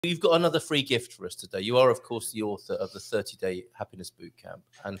You've got another free gift for us today. You are, of course, the author of the 30-Day Happiness Bootcamp.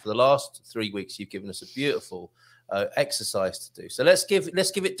 And for the last 3 weeks, you've given us a beautiful exercise to do. So let's give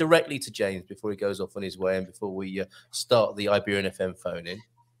it directly to James before he goes off on his way and before we start the Iberian FM phone in.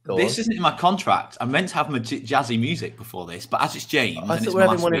 This isn't in my contract. I meant to have my jazzy music before this, but as it's James and it's my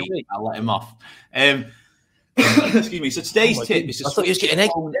last week, I'll let him off. Excuse me. So today's tip is to switch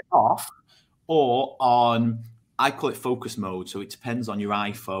it off or on, I call it focus mode. So it depends on your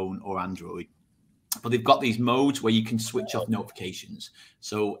iPhone or Android. But they've got these modes where you can switch off notifications.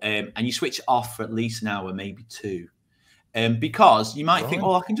 So, and you switch off for at least an hour, maybe 2. Because you might think,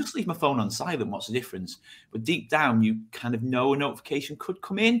 oh, I can just leave my phone on silent. What's the difference? But deep down, you kind of know a notification could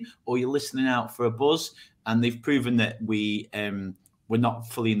come in, or you're listening out for a buzz. And they've proven that we're not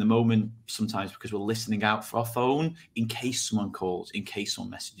fully in the moment sometimes because we're listening out for our phone in case someone calls, in case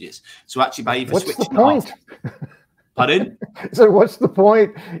someone messages. So actually, by either switching off. Pardon? So what's the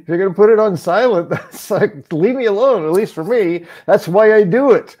point? If you're going to put it on silent, that's like, leave me alone. At least for me, that's why I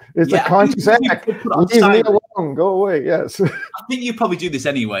do it. It's a conscious act. Leave me alone. Go away. Yes. I think you probably do this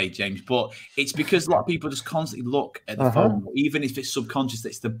anyway, James, but it's because a lot of people just constantly look at the phone, even if it's subconscious,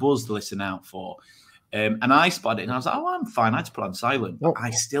 it's the buzz to listen out for. And I spotted it and I was like, oh, I'm fine. I just put it on silent. But I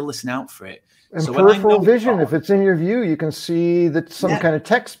still listen out for it. And so peripheral vision, if it's in your view, you can see that some kind of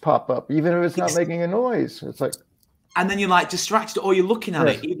text pop up, even if it's not making a noise. It's like, and then you're like distracted or you're looking at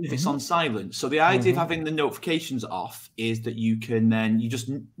it, even if it's on silent. So the idea of having the notifications off is that you can then,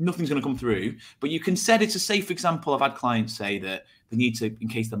 nothing's going to come through, but you can set it to say, for example, I've had clients say that they need to, in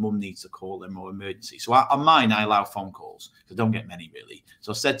case their mum needs to call them or emergency. So on mine, I allow phone calls. So I don't get many really.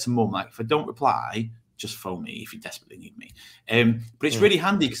 So I said to mum, like, if I don't reply, just phone me if you desperately need me. But it's really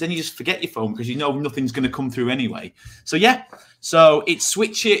handy because then you just forget your phone because you know nothing's going to come through anyway. So yeah, so it's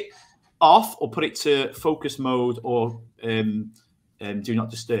switch it off or put it to focus mode or do not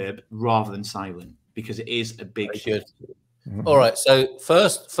disturb rather than silent because it is a big shift. All right. So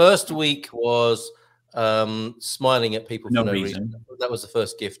first week was smiling at people for no reason. That was the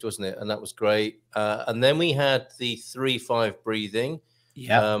first gift, wasn't it? And that was great. And then we had the 3-5 breathing.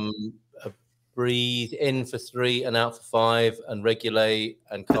 Yeah. Breathe in for 3 and out for 5 and regulate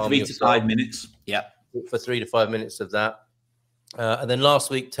and calm 3 to 5 minutes. Yeah. For 3 to 5 minutes of that. And then last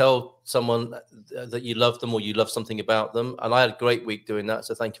week, tell someone that you love them or you love something about them. And I had a great week doing that.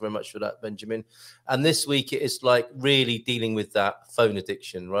 So thank you very much for that, Benjamin. And this week, it is like really dealing with that phone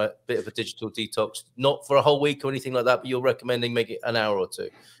addiction, right? Bit of a digital detox, not for a whole week or anything like that, but you're recommending make it an hour or 2.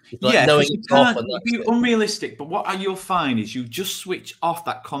 Like yeah, knowing you can't be unrealistic. But what you'll find is you just switch off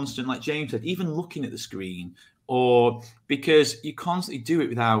that constant, like James said, even looking at the screen, or because you constantly do it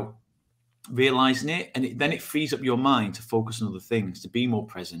without realizing it, and then it frees up your mind to focus on other things, to be more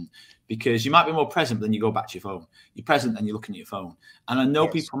present, because you might be more present, but then you go back to your phone. You're present and you're looking at your phone. And I know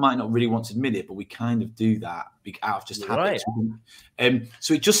people might not really want to admit it, but we kind of do that out of just habit.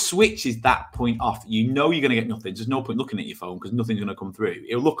 So it just switches that point off. You know you're going to get nothing. There's no point looking at your phone because nothing's going to come through.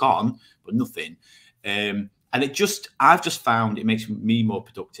 It'll look on, but nothing. And I've just found it makes me more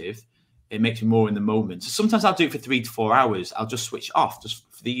productive. It makes me more in the moment. So sometimes I'll do it for 3 to 4 hours. I'll just switch off just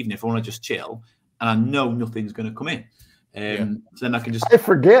for the evening if I want to just chill, and I know nothing's going to come in. So then I can just. I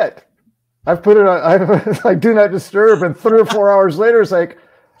forget. I've put it on. I do not disturb, and 3 or 4 hours later, it's like,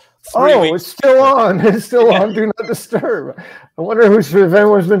 it's still on. It's still on. Do not disturb. I wonder if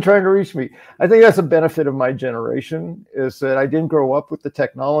anyone's been trying to reach me. I think that's a benefit of my generation is that I didn't grow up with the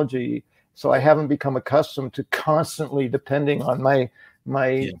technology, so I haven't become accustomed to constantly depending on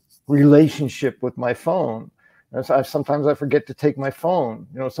my relationship with my phone. And so sometimes I forget to take my phone.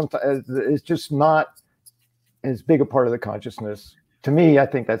 Sometimes it's just not as big a part of the consciousness. To me, I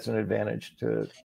think that's an advantage to